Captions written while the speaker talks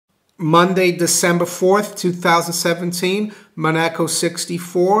Monday, December 4th, 2017, Monaco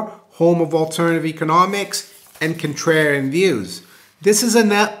 64, home of alternative economics and contrarian views. This is an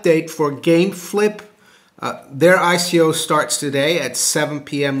update for GameFlip. Their ICO starts today at 7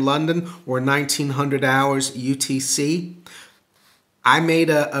 p.m. London or 1900 hours UTC. I made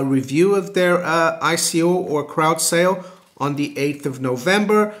a review of their ICO or crowd sale on the 8th of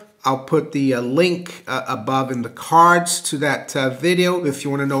November. I'll put the link above in the cards to that video if you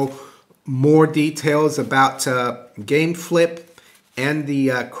want to know more details about GameFlip and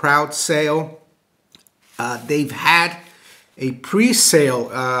the crowd sale. They've had a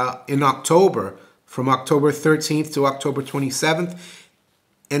pre-sale in October, from October 13th to October 27th,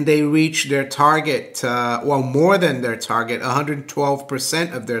 and they reached their target, well, more than their target,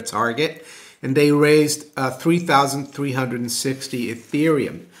 112% of their target, and they raised 3,360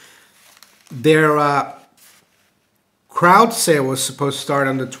 Ethereum. Their crowd sale was supposed to start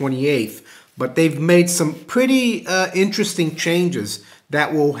on the 28th, but they've made some pretty interesting changes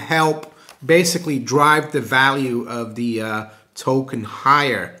that will help basically drive the value of the token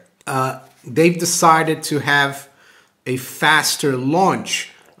higher. They've decided to have a faster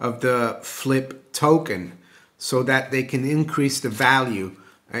launch of the Flip token so that they can increase the value.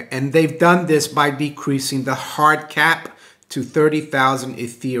 And they've done this by decreasing the hard cap to 30,000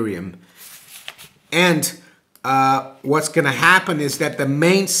 Ethereum. And what's going to happen is that the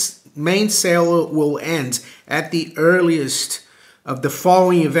main sale will end at the earliest of the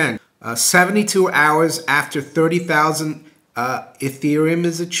following event. 72 hours after 30,000 Ethereum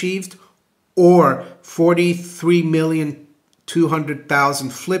is achieved, or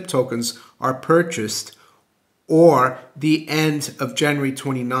 43,200,000 Flip tokens are purchased, or the end of January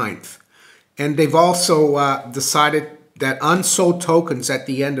 29th. And they've also decided that unsold tokens at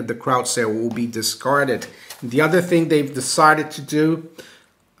the end of the crowd sale will be discarded. The other thing they've decided to do,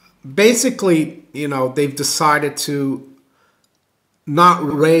 basically, they've decided to not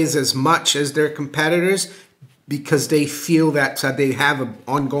raise as much as their competitors because they feel that they have an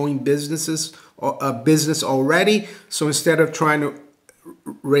ongoing business already. So instead of trying to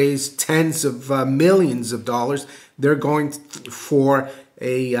raise tens of millions of dollars, they're going for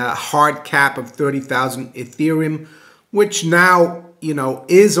a hard cap of 30,000 Ethereum, which now,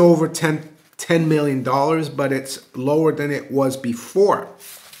 is over $10 million, but it's lower than it was before.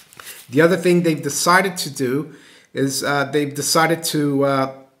 The other thing they've decided to do is they've decided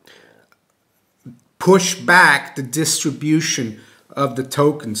to push back the distribution of the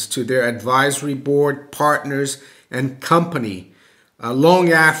tokens to their advisory board, partners, and company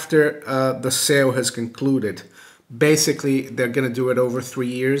long after the sale has concluded. Basically, they're going to do it over 3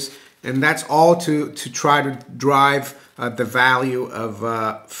 years, and that's all to try to drive the value of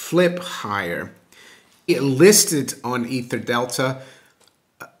Flip higher. Listed on EtherDelta,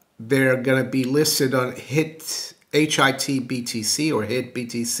 they're going to be listed on HIT-BTC or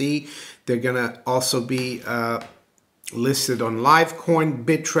HIT-BTC. They're going to also be listed on Livecoin,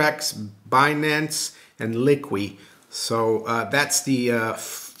 Bittrex, Binance, and Liqui. So that's the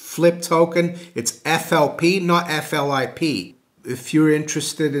Flip token. It's FLP, not FLIP. If you're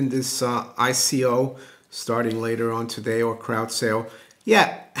interested in this ICO starting later on today or crowd sale,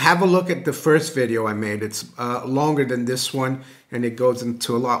 have a look at the first video I made. It's longer than this one, and it goes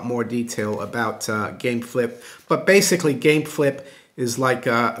into a lot more detail about GameFlip. But basically, GameFlip is like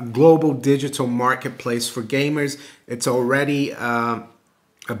a global digital marketplace for gamers. It's already a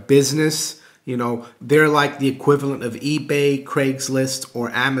business. They're like the equivalent of eBay, Craigslist,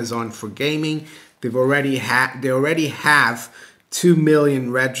 or Amazon for gaming. They already have 2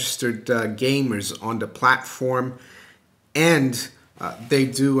 million registered gamers on the platform, and they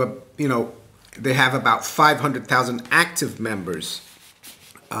do they have about 500,000 active members,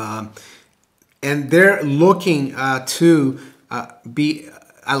 and they're looking to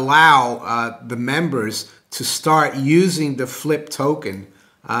allow the members to start using the Flip token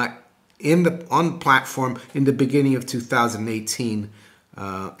on the platform in the beginning of 2018.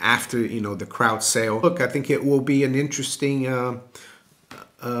 After the crowd sale. Look, I think it will be an interesting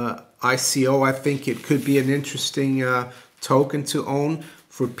ICO. I think it could be an interesting token to own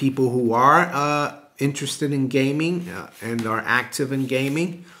for people who are interested in gaming and are active in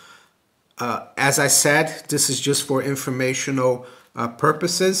gaming. As I said, this is just for informational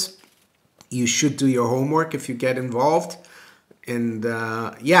purposes. You should do your homework if you get involved. And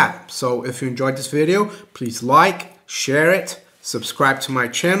so if you enjoyed this video, please like, share it, subscribe to my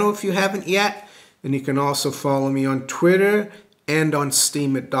channel if you haven't yet, and you can also follow me on Twitter and on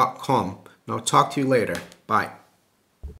steemit.com. And I'll talk to you later. Bye.